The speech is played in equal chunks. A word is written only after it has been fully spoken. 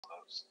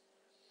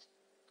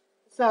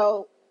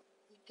So,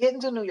 getting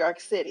to New York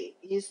City,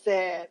 you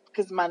said,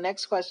 because my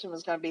next question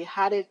was going to be,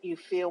 how did you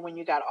feel when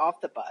you got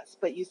off the bus?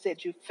 But you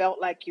said you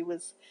felt like you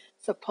was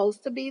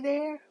supposed to be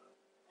there.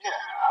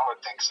 Yeah, I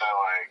would think so.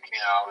 Like,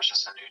 it was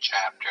just a new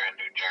chapter, a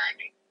new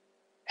journey.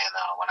 And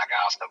when I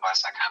got off the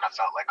bus, I kind of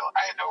felt like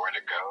I had nowhere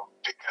to go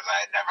because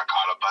I had never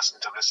caught a bus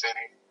into the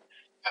city.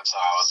 And so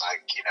I was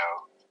like,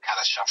 kind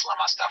of shuffling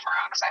my stuff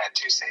around because I had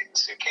two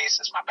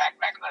suitcases, my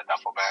backpack, and a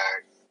duffel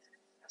bag.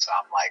 And so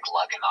I'm like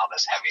lugging all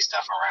this heavy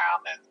stuff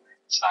around. And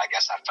so I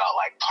guess I felt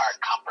like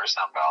part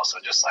cumbersome, but also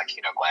just like,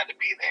 glad to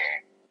be there.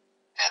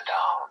 And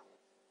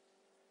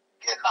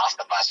getting off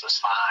the bus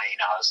was fine.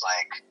 I was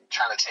like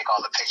trying to take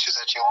all the pictures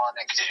that you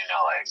wanted because,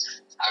 like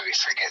I'd be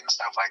forgetting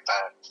stuff like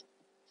that.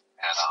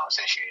 And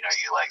since you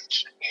like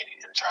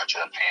in charge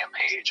of the fan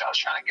page, I was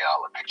trying to get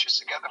all the pictures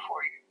together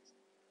for you.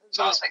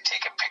 So I was like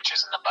taking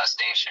pictures in the bus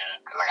station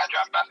because I got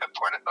dropped off at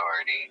Port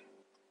Authority,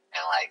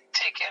 and like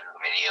taking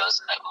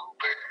videos in the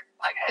Uber,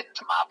 like heading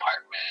to my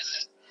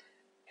apartment,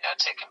 and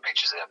taking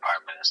pictures of the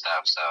apartment and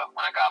stuff. So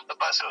when I got off the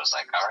bus, it was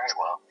like, all right,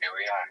 well, here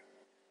we are.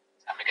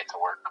 Time to get to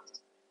work.